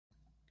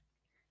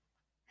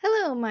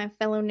Hello, my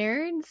fellow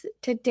nerds.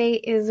 Today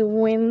is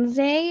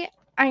Wednesday.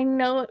 I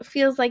know it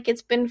feels like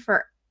it's been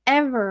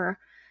forever.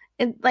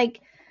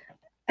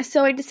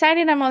 So I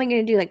decided I'm only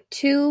going to do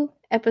 2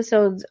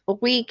 episodes a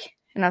week,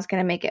 and I was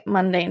going to make it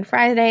Monday and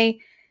Friday.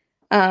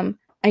 I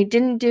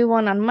didn't do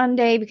one on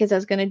Monday because I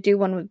was going to do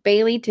one with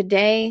Bailey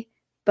today,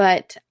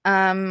 but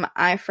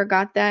I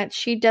forgot that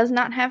she does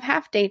not have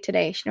half day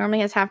today. She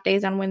normally has half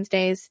days on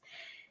Wednesdays.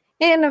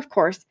 And of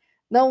course,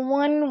 the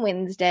one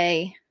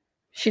Wednesday,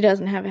 she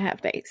doesn't have a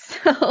half day.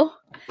 So,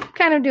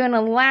 kind of doing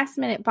a last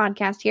minute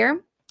podcast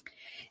here.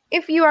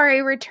 If you are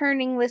a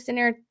returning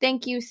listener,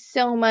 thank you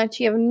so much.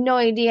 You have no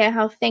idea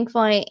how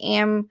thankful I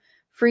am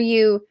for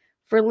you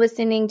for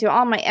listening to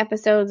all my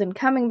episodes and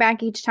coming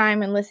back each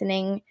time and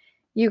listening.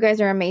 You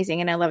guys are amazing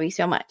and I love you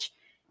so much.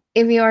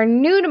 If you are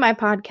new to my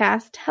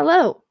podcast,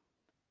 hello.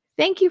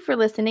 Thank you for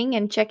listening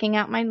and checking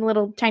out my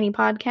little tiny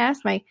podcast,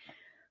 my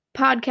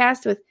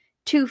podcast with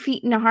 2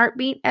 feet and a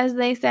heartbeat, as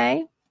they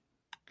say.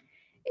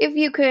 If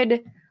you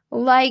could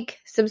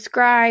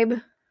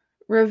subscribe,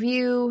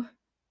 review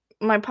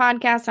my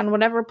podcast on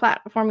whatever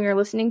platform you're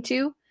listening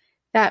to,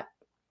 that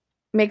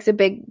makes a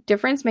big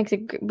difference.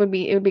 It would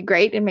be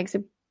great. It makes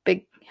a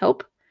big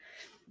help.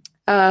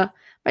 My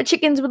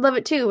chickens would love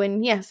it too.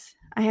 And yes,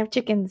 I have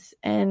chickens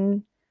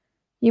and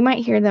you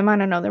might hear them. I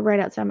don't know. They're right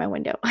outside my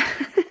window.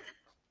 I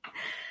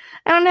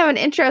don't have an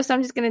intro, so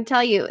I'm just going to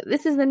tell you.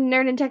 This is the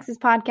Nerd in Texas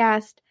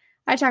podcast.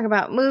 I talk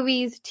about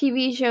movies,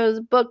 TV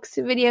shows, books,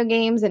 video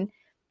games, and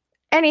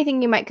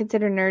anything you might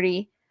consider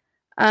nerdy.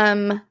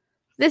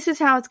 This is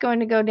how it's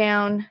going to go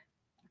down.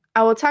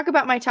 I will talk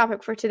about my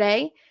topic for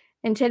today.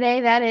 And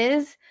today that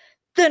is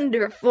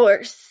Thunder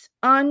Force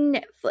on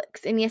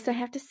Netflix. And yes, I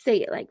have to say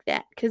it like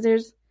that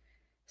because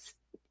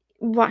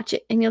watch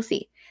it and you'll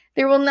see.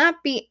 There will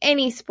not be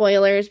any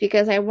spoilers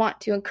because I want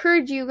to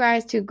encourage you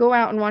guys to go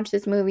out and watch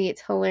this movie.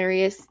 It's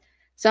hilarious.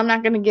 So I'm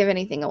not going to give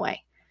anything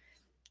away.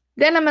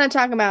 Then I'm going to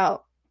talk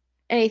about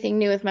anything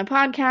new with my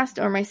podcast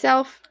or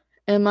myself.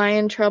 Am I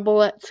in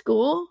trouble at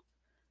school?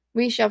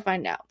 We shall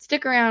find out.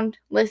 Stick around,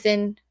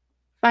 listen,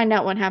 find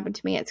out what happened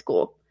to me at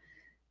school.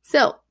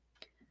 So,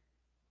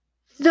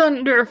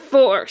 Thunder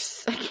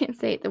Force. I can't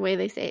say it the way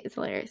they say it. It's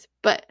hilarious.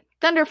 But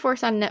Thunder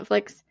Force on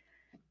Netflix.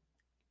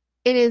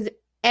 It is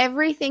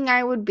everything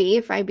I would be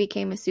if I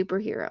became a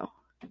superhero.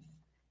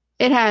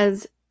 It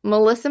has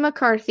Melissa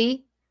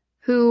McCarthy,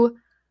 who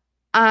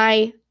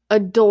I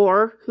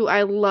adore, who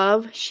I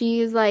love. She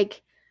is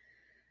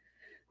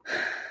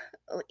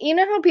you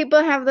know how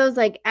people have those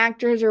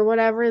actors or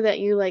whatever that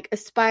you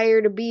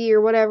aspire to be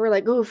or whatever,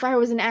 oh, if I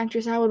was an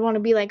actress I would want to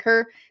be like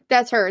her.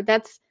 That's her.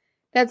 That's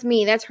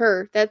me. That's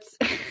her. That's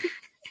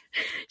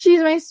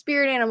she's my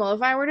spirit animal.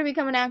 If I were to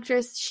become an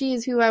actress,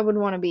 she's who I would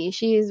want to be.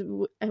 She's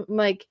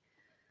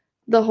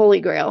the holy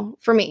grail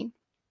for me.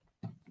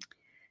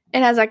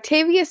 It has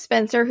Octavia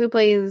Spencer, who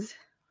plays,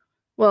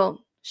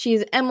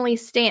 she's Emily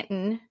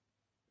Stanton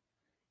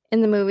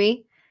in the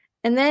movie.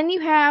 And then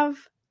you have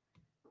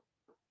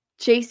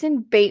Jason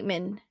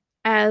Bateman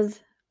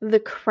as the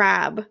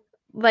Crab.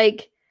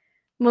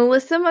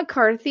 Melissa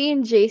McCarthy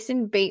and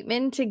Jason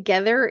Bateman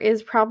together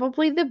is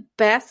probably the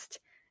best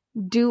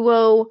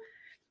duo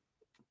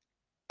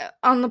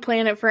on the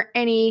planet for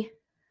any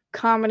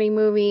comedy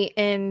movie,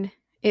 and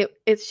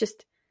it's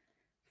just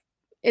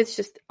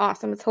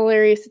awesome. It's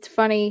hilarious. It's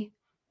funny.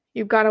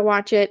 You've got to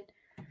watch it.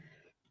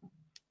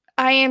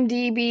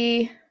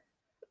 IMDb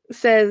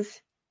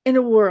says, in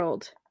a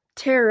world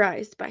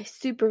terrorized by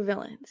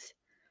supervillains,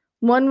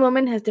 one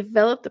woman has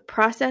developed the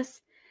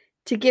process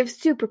to give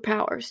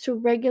superpowers to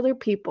regular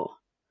people.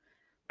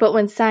 But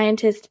when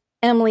scientist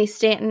Emily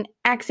Stanton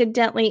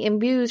accidentally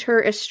imbues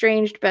her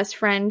estranged best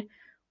friend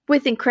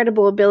with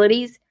incredible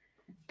abilities,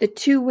 the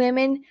 2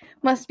 women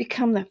must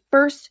become the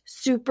first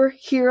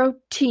superhero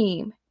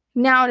team.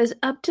 Now it is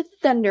up to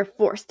Thunder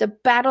Force to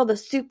battle the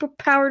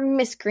superpowered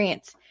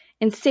miscreants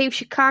and save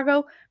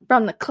Chicago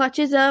from the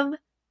clutches of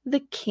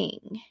the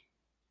King.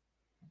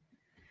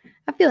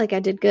 I feel like I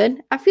did good.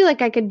 I feel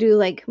like I could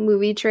do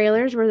movie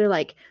trailers where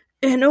they're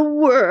in a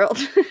world.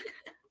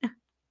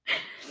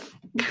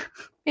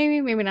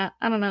 maybe not.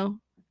 I don't know.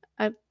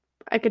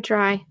 I could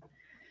try.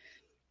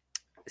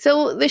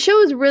 So the show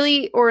is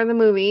the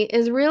movie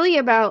is really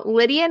about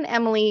Lydia and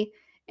Emily,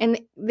 and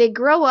they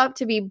grow up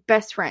to be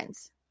best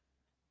friends.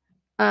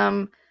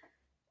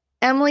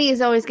 Emily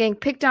is always getting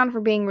picked on for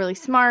being really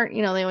smart.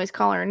 They always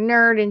call her a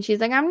nerd, and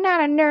she's like, I'm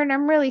not a nerd,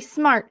 I'm really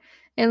smart.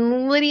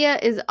 And Lydia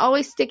is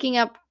always sticking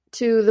up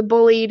to the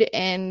bullied,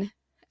 and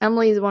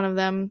Emily is one of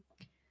them.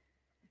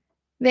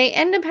 They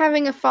end up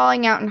having a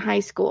falling out in high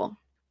school.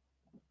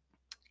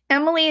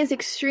 Emily is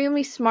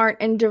extremely smart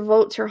and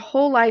devotes her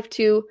whole life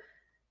to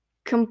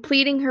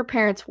completing her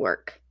parents'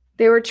 work.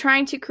 They were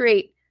trying to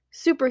create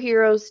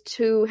superheroes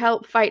to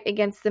help fight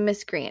against the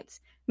miscreants.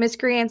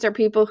 Miscreants are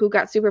people who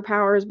got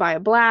superpowers by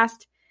a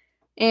blast,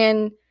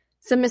 and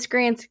some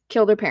miscreants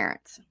killed their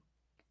parents.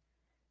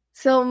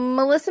 So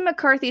Melissa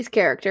McCarthy's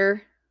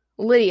character,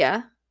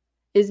 Lydia,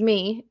 is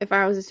me if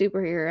I was a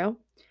superhero.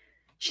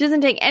 She doesn't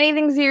take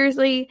anything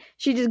seriously.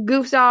 She just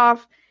goofs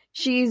off.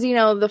 she's,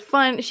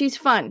 she's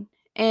fun.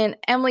 And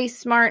Emily's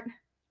smart.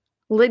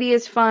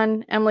 Lydia's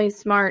fun. Emily's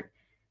smart.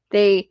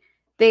 They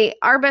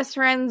are best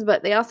friends,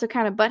 but they also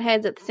kind of butt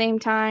heads at the same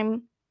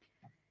time.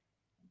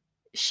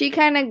 She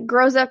kind of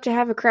grows up to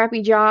have a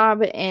crappy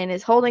job and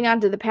is holding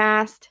on to the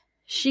past.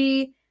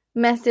 She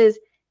messes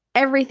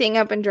everything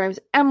up and drives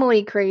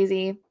Emily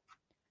crazy.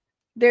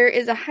 There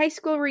is a high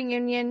school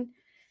reunion,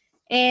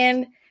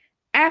 and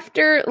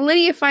after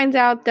Lydia finds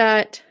out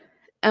that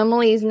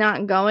Emily's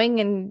not going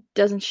and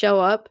doesn't show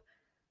up,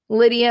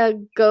 Lydia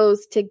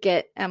goes to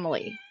get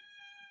Emily.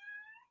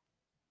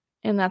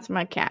 And that's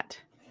my cat.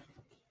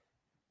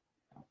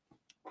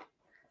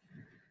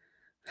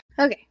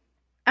 Okay,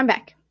 I'm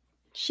back.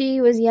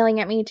 She was yelling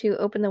at me to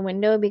open the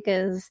window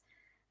because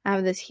I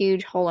have this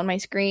huge hole in my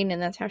screen,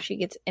 and that's how she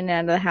gets in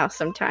and out of the house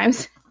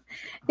sometimes,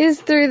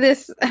 is through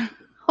this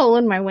hole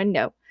in my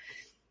window.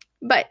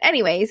 But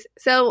anyways,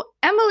 so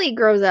Emily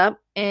grows up,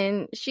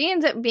 and she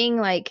ends up being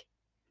like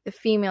the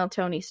female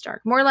Tony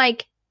Stark, more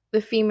like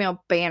the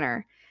female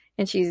Banner.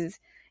 And she's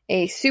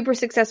a super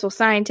successful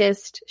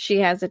scientist. She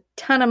has a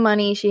ton of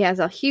money. She has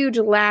a huge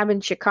lab in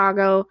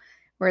Chicago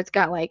where it's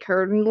got like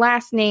her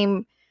last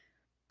name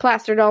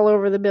plastered all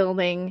over the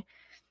building.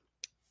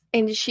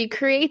 And she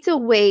creates a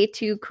way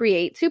to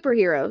create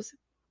superheroes.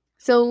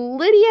 So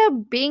Lydia,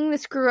 being the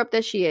screw up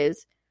that she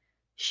is,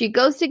 she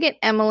goes to get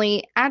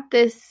Emily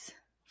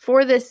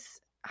for this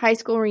high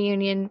school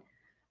reunion,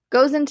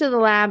 goes into the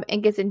lab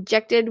and gets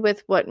injected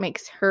with what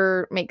makes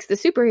the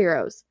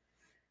superheroes.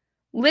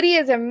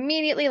 Lydia is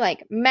immediately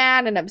like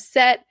mad and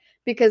upset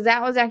because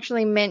that was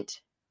actually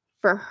meant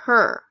for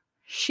her.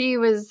 She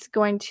was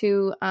going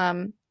to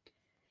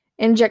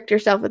inject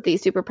herself with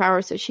these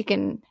superpowers so she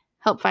can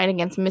help fight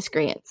against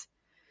miscreants.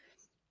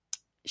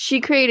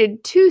 She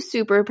created 2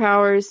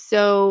 superpowers,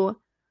 so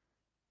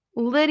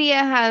Lydia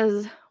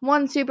has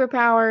one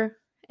superpower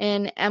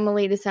and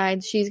Emily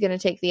decides she's going to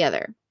take the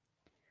other.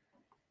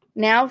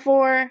 Now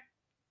for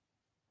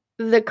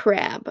the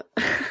crab.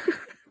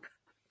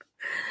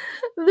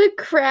 The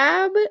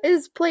crab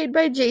is played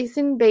by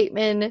Jason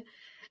Bateman,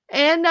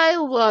 and I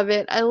love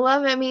it. I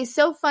love him. He's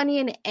so funny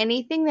in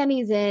anything that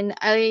he's in.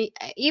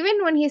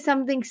 Even when he's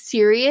something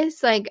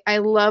serious, like I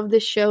love the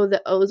show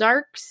The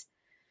Ozarks.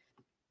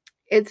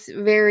 It's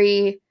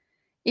even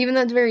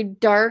though it's very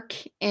dark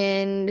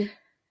and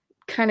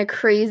kind of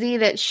crazy,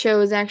 that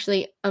show is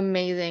actually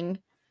amazing.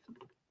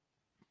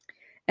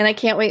 And I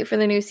can't wait for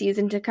the new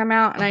season to come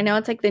out. And I know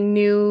it's like the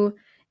new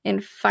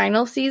and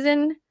final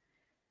season.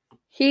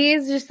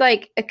 He's just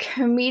like a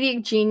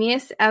comedic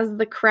genius as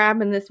the crab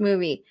in this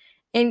movie.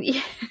 And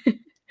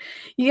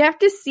you have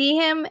to see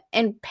him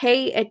and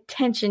pay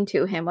attention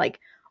to him. Like,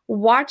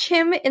 watch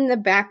him in the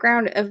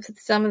background of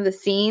some of the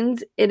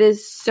scenes. It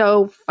is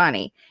so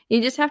funny.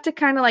 You just have to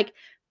kind of like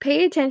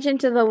pay attention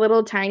to the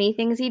little tiny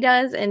things he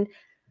does. And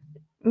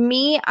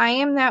I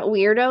am that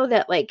weirdo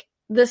that like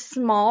the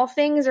small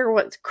things are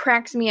what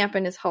cracks me up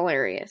and is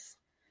hilarious.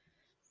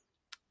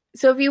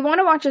 So if you want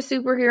to watch a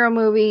superhero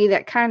movie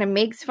that kind of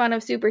makes fun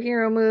of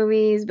superhero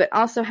movies, but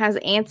also has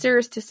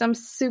answers to some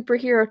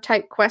superhero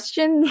type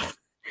questions,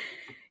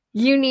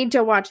 you need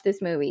to watch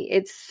this movie.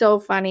 It's so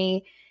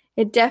funny.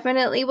 It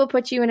definitely will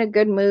put you in a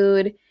good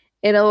mood.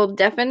 It'll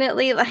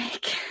definitely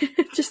like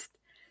just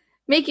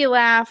make you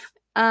laugh.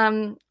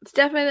 It's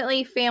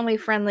definitely family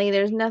friendly.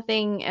 There's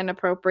nothing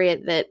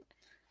inappropriate that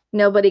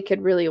nobody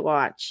could really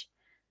watch.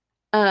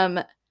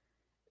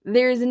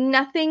 There's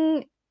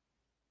nothing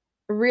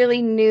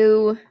really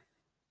new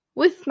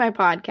with my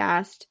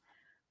podcast,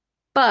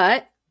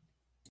 but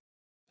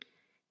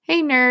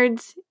hey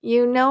nerds,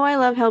 you know I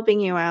love helping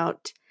you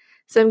out.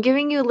 So I'm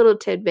giving you a little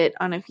tidbit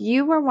on if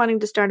you are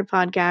wanting to start a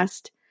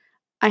podcast.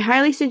 I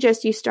highly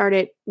suggest you start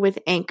it with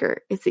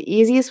Anchor. It's the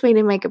easiest way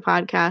to make a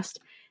podcast,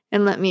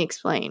 and let me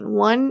explain.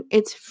 1,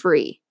 it's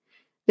free.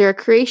 There are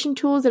creation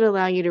tools that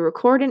allow you to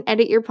record and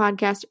edit your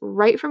podcast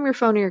right from your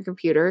phone or your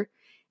computer.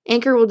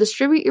 Anchor will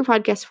distribute your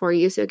podcast for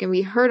you so it can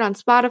be heard on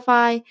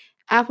Spotify,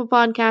 Apple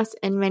Podcasts,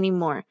 and many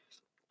more.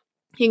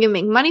 You can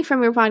make money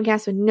from your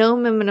podcast with no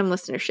minimum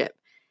listenership.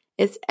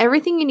 It's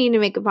everything you need to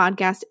make a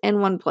podcast in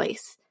one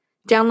place.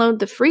 Download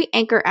the free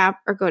Anchor app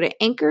or go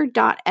to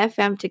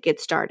anchor.fm to get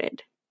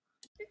started.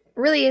 It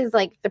really is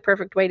like the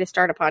perfect way to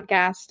start a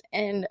podcast.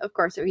 And of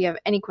course, if you have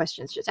any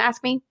questions, just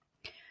ask me.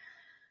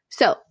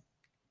 So,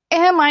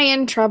 am I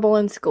in trouble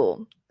in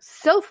school?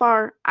 So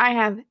far, I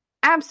have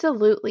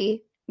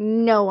absolutely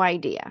no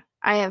idea.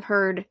 I have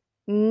heard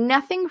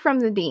nothing from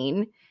the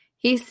dean.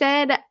 He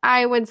said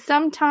I would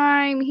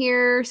sometime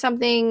hear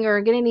something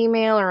or get an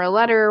email or a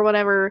letter or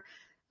whatever.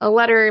 A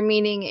letter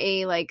meaning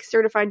a like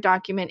certified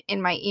document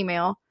in my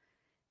email.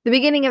 The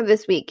beginning of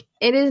this week.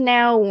 It is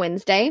now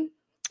Wednesday,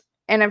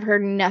 and I've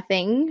heard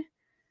nothing.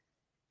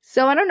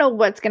 So I don't know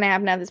what's going to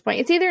happen at this point.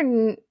 It's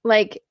either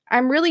like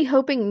I'm really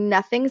hoping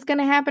nothing's going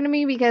to happen to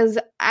me because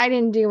I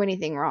didn't do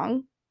anything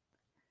wrong.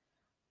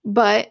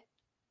 But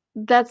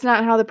that's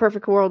not how the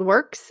perfect world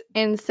works.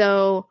 And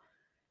so,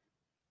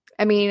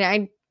 I mean,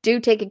 I do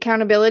take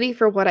accountability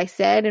for what I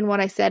said and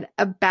what I said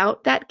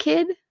about that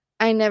kid.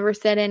 I never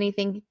said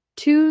anything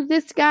to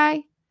this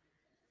guy.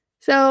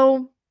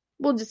 So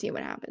we'll just see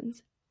what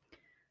happens.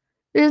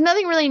 There's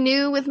nothing really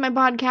new with my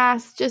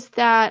podcast, just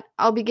that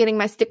I'll be getting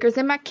my stickers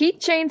and my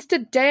keychains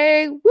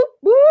today. Whoop,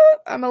 whoop.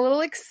 I'm a little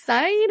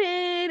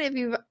excited. If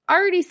you've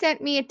already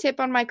sent me a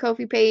tip on my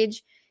Ko-fi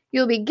page,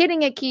 you'll be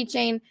getting a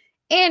keychain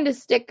and a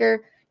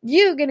sticker.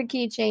 You get a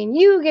keychain,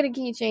 you get a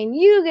keychain,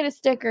 you get a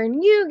sticker,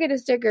 and you get a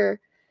sticker.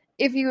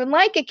 If you would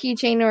like a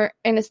keychain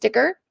and a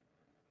sticker,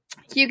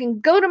 you can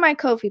go to my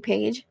Ko-fi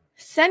page,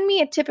 send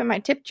me a tip in my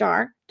tip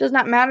jar. Does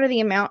not matter the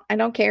amount. I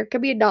don't care. It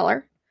could be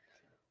 $1.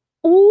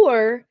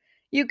 Or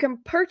you can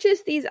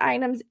purchase these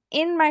items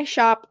in my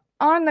shop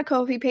on the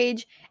Ko-fi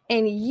page,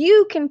 and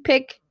you can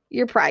pick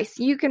your price.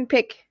 You can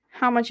pick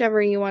how much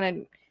ever you want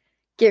to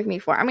give me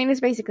for. I mean, it's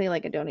basically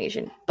like a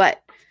donation,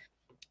 but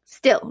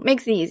still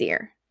makes it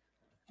easier.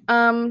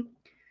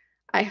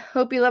 I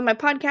hope you love my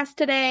podcast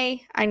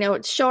today. I know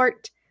it's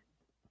short,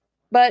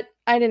 but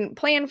I didn't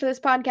plan for this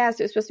podcast.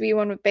 It was supposed to be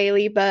one with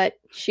Bailey, but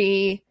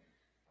she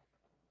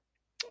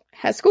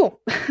has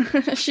school.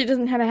 She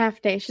doesn't have a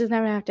half day.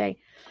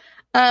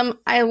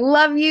 I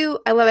love you.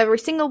 I love every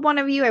single one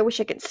of you. I wish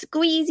I could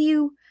squeeze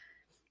you.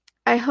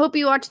 I hope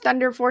you watch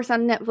Thunder Force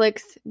on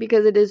Netflix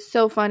because it is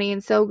so funny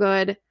and so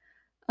good.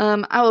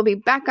 I will be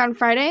back on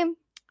Friday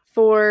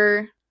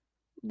for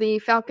the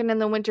Falcon and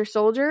the Winter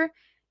Soldier.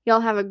 Y'all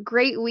have a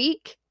great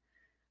week.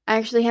 I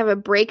actually have a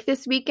break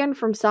this weekend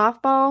from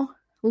softball.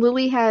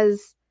 Lily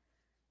has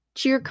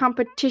cheer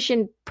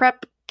competition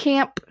prep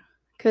camp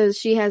because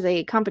she has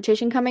a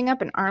competition coming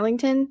up in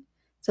Arlington.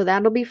 So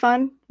that'll be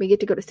fun. We get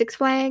to go to Six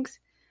Flags.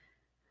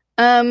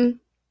 Yeah,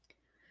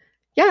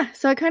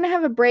 so I kind of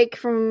have a break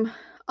from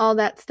all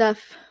that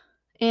stuff.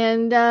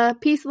 And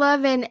peace,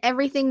 love, and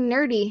everything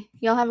nerdy.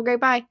 Y'all have a great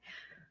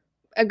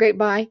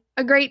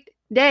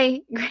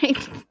day.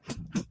 Great.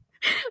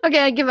 Okay,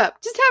 I give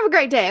up. Just have a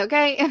great day,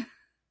 okay?